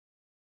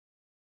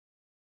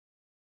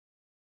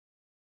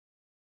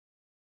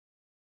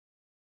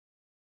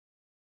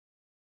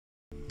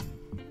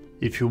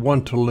If you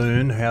want to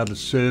learn how to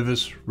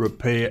service,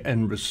 repair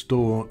and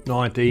restore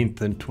 19th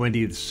and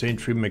 20th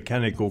century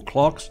mechanical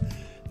clocks,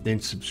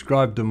 then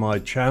subscribe to my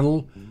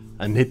channel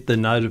and hit the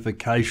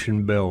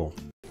notification bell.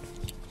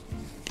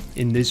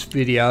 In this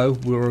video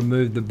we'll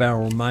remove the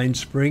barrel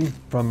mainspring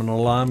from an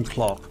alarm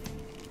clock.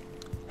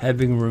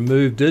 Having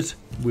removed it,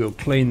 we'll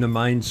clean the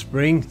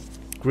mainspring,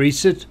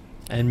 grease it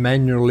and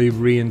manually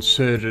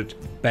reinsert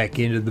it back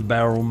into the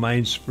barrel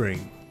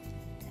mainspring.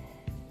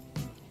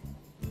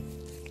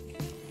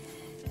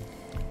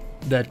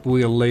 That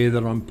wheel there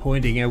that I'm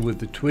pointing at with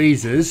the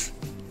tweezers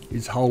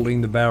is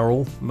holding the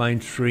barrel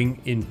mainspring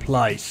in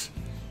place.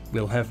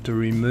 We'll have to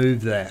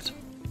remove that.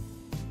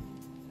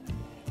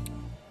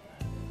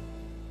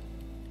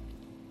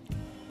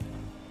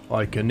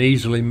 I can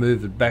easily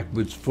move it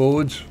backwards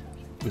forwards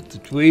with the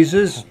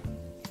tweezers.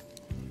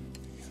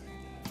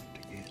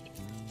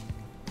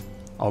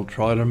 I'll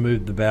try to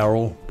move the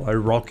barrel by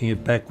rocking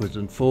it backwards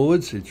and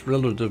forwards. It's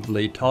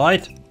relatively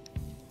tight.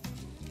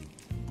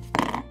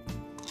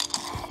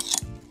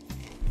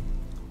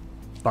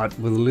 But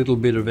with a little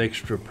bit of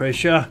extra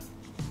pressure,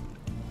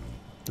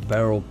 the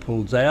barrel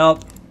pulls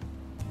out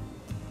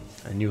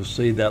and you'll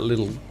see that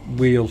little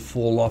wheel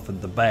fall off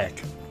at the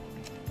back.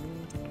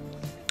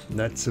 And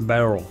that's the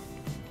barrel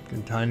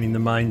containing the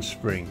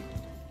mainspring.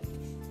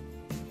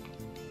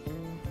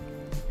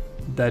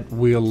 That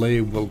wheel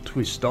there will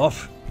twist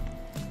off.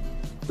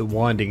 The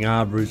winding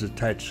arbor is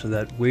attached to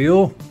that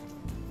wheel.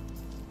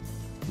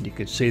 And you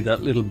can see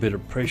that little bit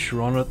of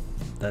pressure on it.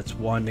 That's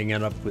winding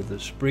it up with a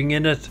spring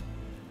in it.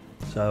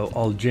 So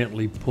I'll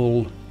gently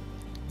pull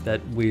that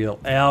wheel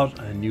out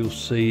and you'll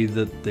see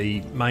that the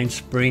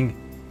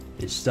mainspring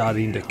is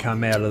starting to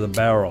come out of the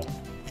barrel.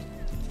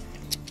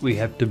 We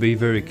have to be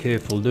very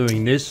careful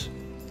doing this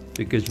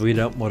because we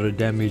don't want to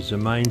damage the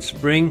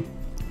mainspring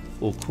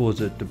or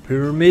cause it to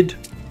pyramid.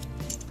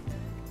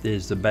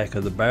 There's the back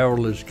of the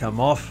barrel has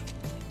come off,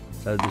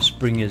 so the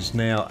spring is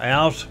now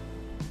out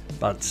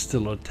but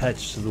still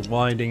attached to the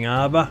winding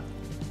arbor,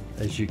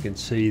 as you can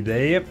see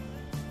there.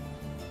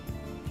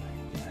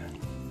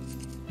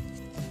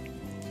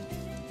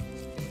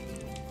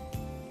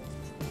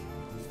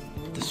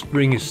 The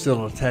spring is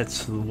still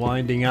attached to the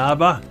winding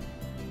arbor.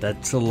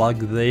 That's the lug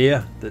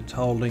there that's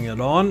holding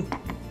it on.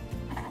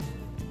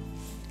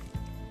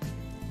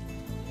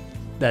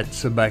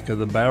 That's the back of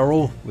the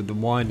barrel with the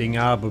winding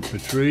arbor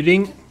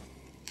protruding.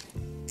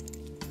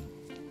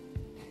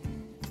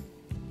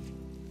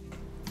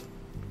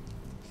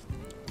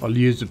 I'll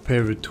use a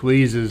pair of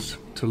tweezers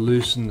to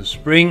loosen the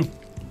spring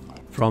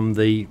from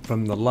the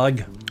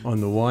lug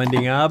on the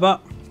winding arbor.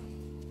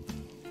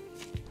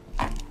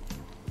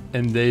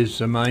 And there's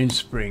the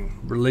mainspring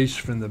released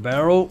from the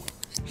barrel,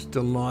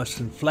 still nice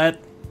and flat,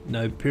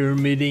 no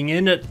pyramiding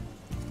in it.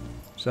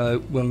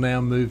 So we'll now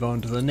move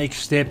on to the next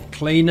step,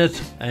 clean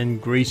it and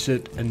grease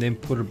it and then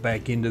put it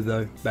back into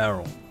the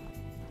barrel.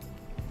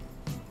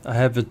 I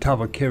have a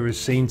tub of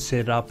kerosene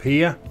set up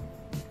here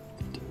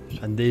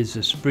and there's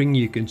a spring.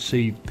 You can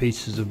see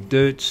pieces of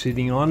dirt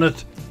sitting on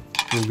it.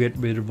 We'll get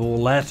rid of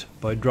all that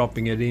by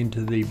dropping it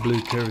into the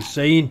blue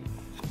kerosene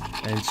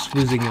and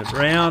swizzing it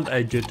round,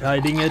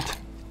 agitating it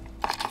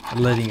and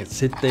letting it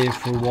sit there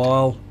for a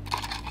while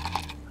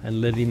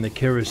and letting the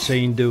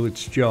kerosene do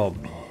its job.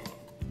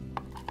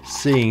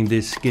 Seeing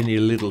this skinny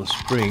little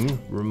spring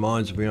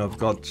reminds me I've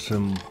got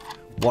some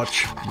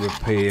watch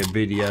repair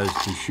videos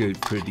to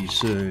shoot pretty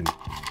soon.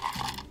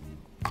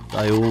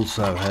 They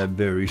also have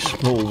very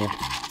small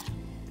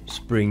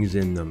springs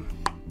in them.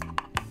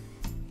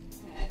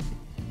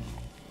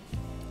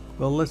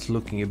 Well, that's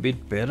looking a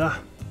bit better.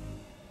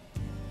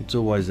 It's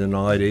always an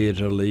idea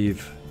to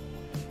leave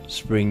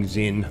springs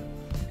in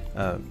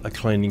a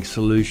cleaning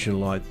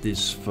solution like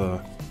this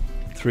for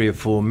 3 or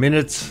 4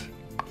 minutes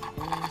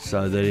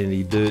so that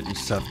any dirt and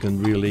stuff can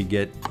really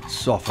get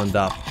softened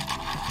up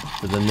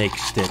for the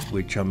next step,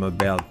 which I'm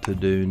about to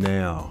do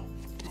now.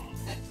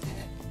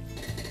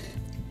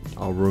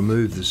 I'll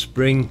remove the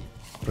spring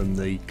from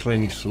the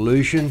cleaning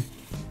solution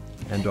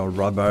and I'll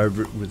rub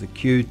over it with a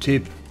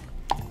Q-tip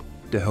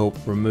to help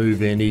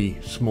remove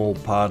any small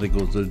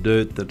particles of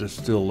dirt that are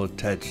still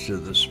attached to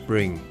the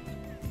spring.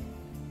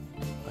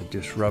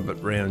 Just rub it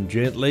round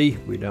gently.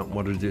 We don't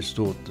want to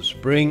distort the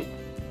spring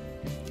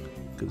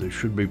because it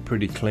should be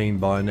pretty clean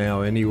by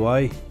now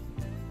anyway.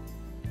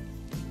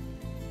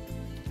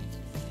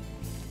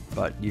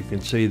 But you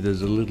can see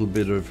there's a little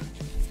bit of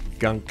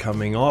gunk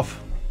coming off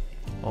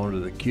onto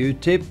the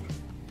Q-tip.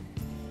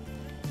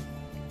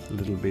 A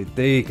little bit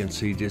there, you can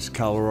see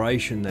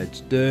discoloration,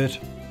 that's dirt.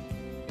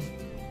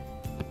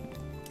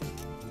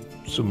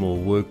 Some more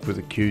work with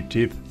a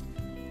Q-tip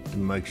to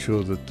make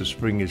sure that the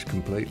spring is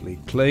completely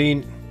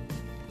clean.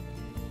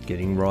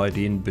 Getting right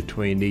in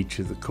between each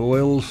of the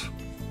coils.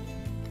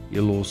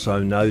 You'll also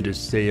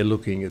notice there,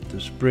 looking at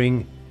the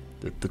spring,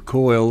 that the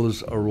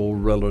coils are all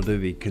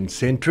relatively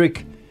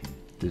concentric.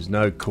 There's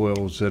no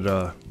coils that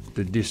are,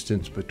 the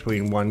distance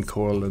between one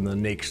coil and the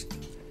next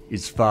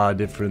is far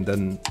different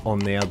than on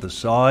the other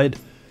side.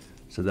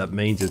 So that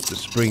means that the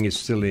spring is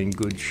still in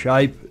good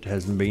shape. It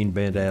hasn't been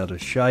bent out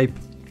of shape.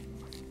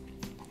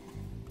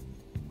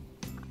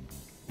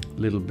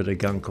 little bit of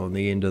gunk on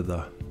the end of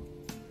the,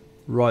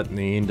 right in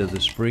the end of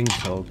the spring,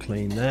 so I'll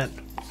clean that.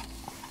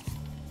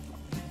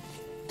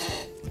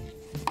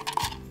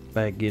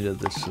 Back into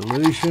the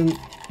solution,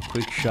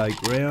 quick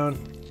shake round,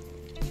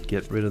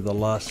 get rid of the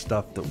last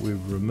stuff that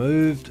we've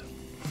removed,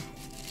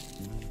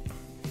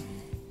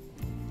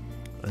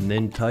 and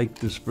then take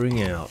the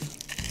spring out.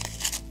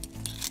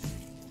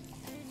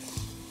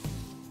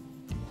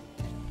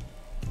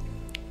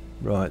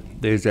 Right,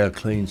 there's our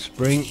clean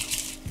spring.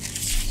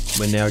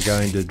 We're now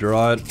going to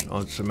dry it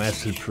on some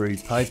acid-free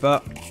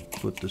paper.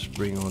 Put the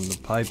spring on the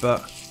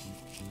paper.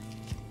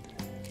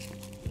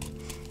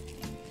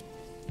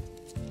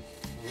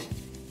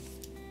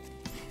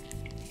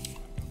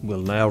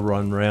 We'll now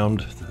run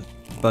round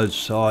both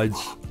sides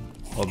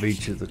of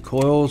each of the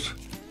coils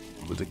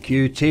with a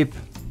Q-tip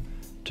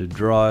to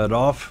dry it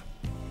off.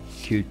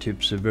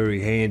 Q-tips are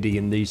very handy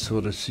in these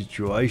sort of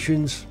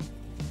situations.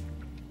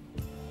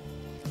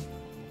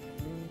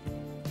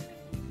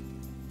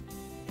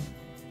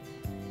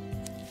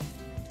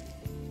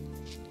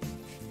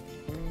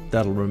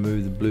 That'll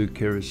remove the blue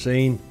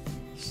kerosene,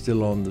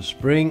 still on the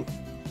spring,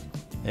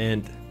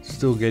 and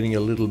still getting a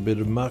little bit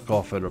of muck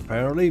off it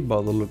apparently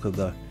by the look of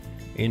the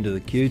end of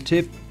the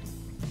Q-tip.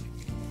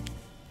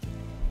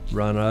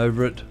 Run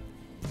over it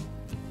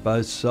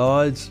both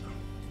sides,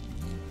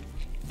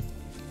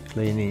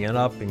 cleaning it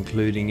up,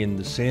 including in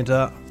the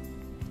center.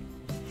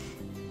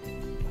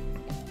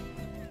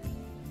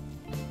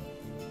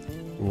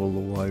 All the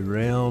way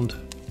round.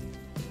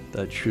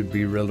 That should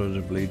be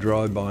relatively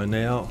dry by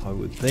now, I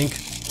would think.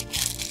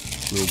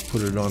 We'll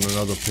put it on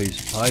another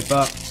piece of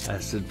paper,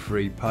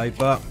 acid-free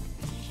paper,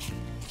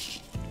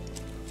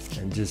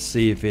 and just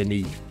see if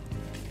any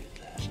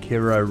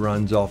kero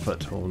runs off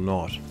it or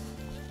not.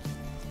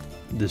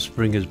 The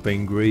spring has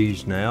been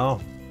greased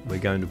now. We're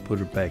going to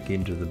put it back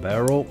into the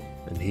barrel,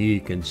 and here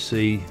you can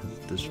see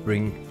the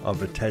spring.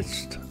 I've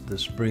attached the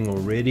spring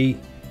already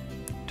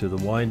to the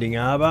winding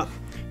arbor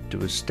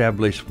to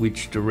establish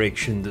which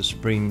direction the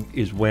spring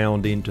is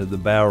wound into the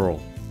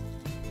barrel.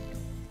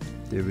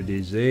 There it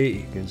is there,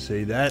 you can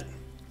see that.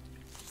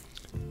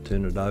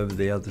 Turn it over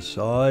the other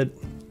side.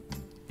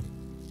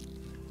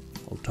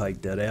 I'll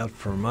take that out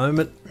for a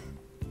moment.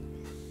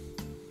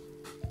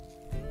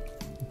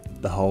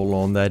 The hole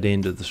on that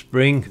end of the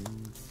spring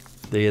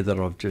there that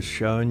I've just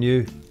shown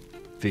you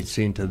fits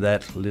into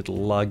that little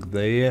lug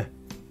there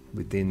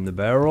within the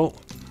barrel.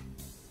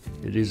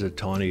 It is a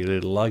tiny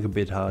little lug, a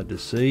bit hard to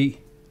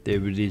see.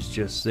 There it is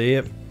just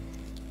there,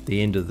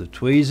 the end of the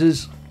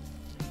tweezers.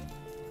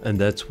 And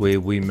that's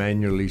where we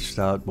manually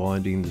start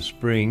winding the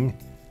spring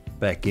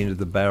back into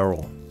the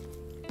barrel.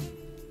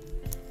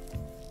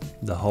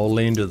 The whole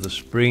end of the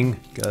spring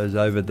goes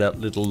over that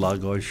little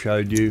lug I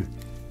showed you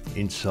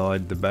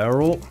inside the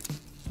barrel,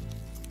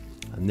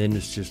 and then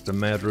it's just a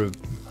matter of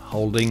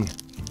holding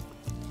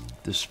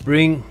the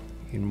spring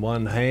in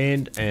one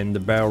hand and the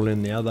barrel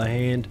in the other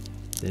hand,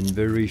 then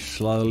very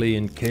slowly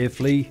and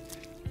carefully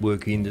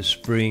working the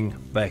spring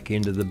back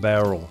into the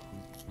barrel.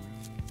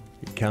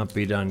 It can't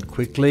be done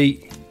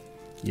quickly.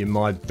 You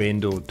might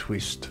bend or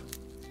twist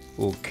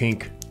or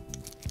kink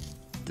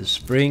the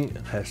spring.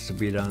 It has to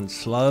be done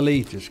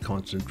slowly. Just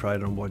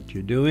concentrate on what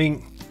you're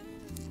doing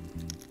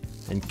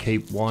and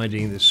keep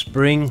winding the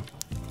spring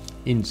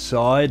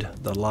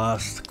inside the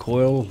last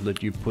coil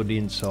that you put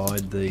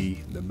inside the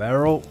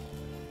barrel,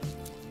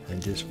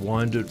 and just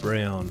wind it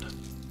round.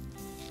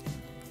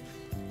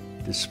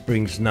 The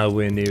spring's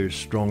nowhere near as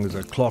strong as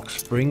a clock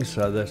spring,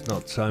 so that's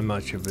not so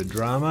much of a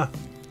drama,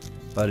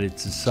 but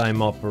it's the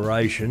same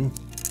operation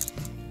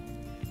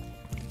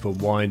for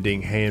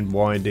winding, hand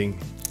winding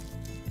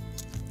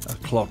a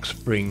clock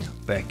spring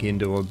back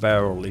into a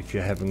barrel if you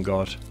haven't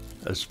got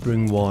a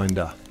spring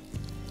winder.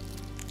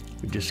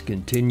 We just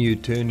continue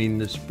turning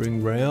the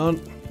spring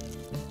round.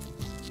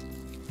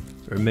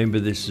 Remember,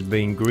 this has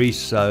been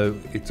greased, so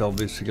it's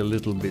obviously a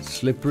little bit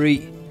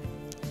slippery,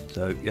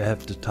 so you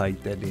have to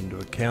take that into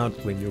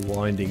account when you're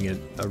winding it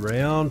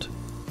around.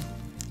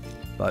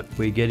 But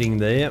we're getting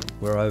there.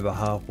 We're over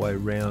halfway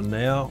round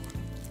now.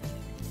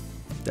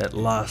 That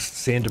last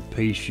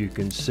centerpiece you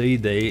can see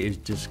there is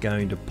just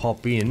going to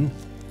pop in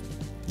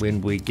when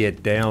we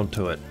get down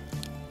to it.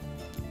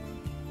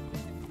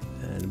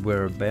 And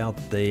we're about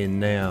there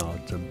now.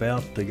 It's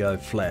about to go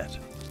flat.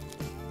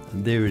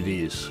 And there it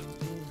is.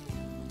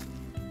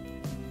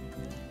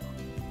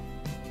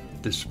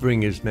 The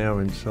spring is now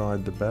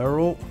inside the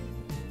barrel.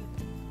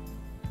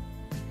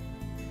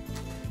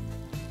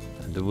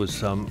 And there was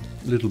some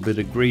little bit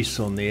of grease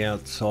on the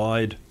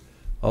outside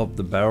of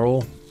the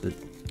barrel that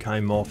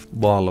came off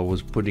while I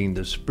was putting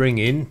the spring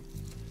in,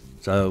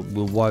 so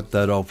we'll wipe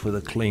that off with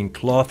a clean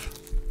cloth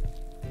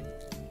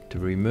to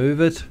remove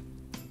it.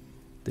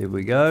 There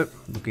we go,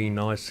 looking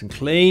nice and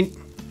clean.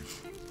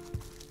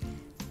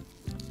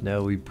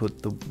 Now we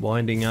put the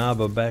winding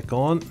arbor back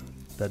on,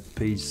 that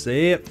piece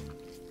there.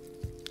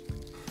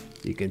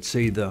 You can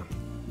see the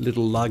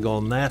little lug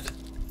on that.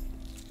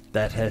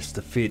 That has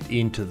to fit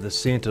into the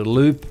center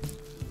loop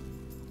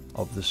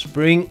of the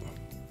spring.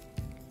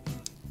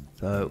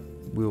 So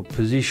we'll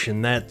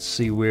position that,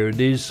 see where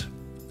it is,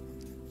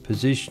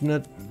 position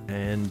it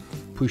and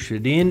push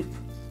it in.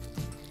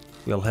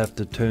 We'll have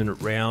to turn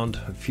it round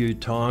a few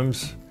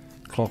times,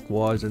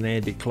 clockwise and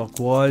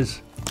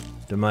anti-clockwise,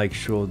 to make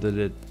sure that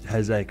it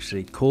has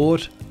actually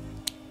caught.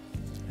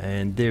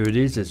 And there it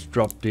is, it's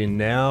dropped in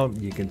now.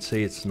 You can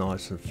see it's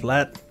nice and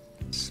flat,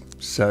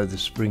 so the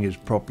spring is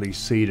properly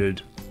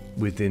seated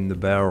within the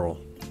barrel.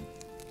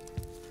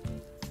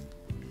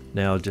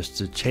 Now just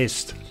to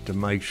test to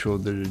make sure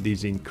that it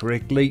is in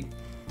correctly,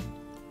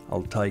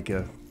 I'll take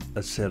a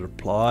set of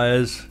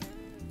pliers,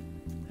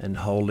 and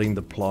holding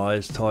the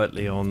pliers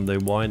tightly on the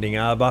winding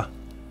arbor,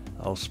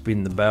 I'll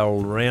spin the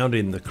barrel around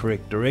in the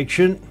correct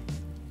direction,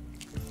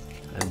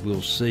 and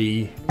we'll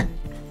see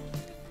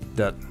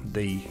that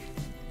the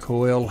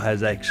coil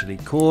has actually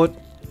caught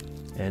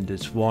and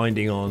it's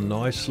winding on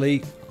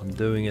nicely. I'm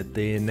doing it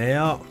there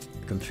now.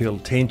 You can feel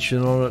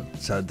tension on it,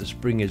 so the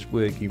spring is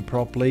working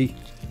properly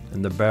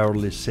and the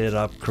barrel is set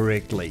up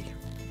correctly.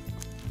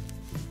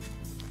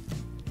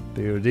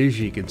 There it is,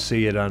 you can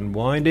see it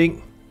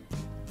unwinding.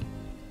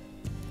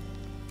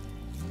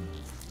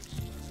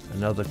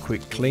 Another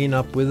quick clean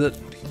up with it.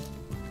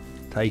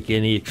 Take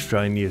any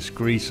extraneous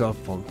grease off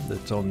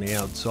that's on the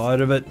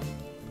outside of it,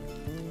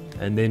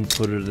 and then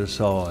put it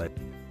aside.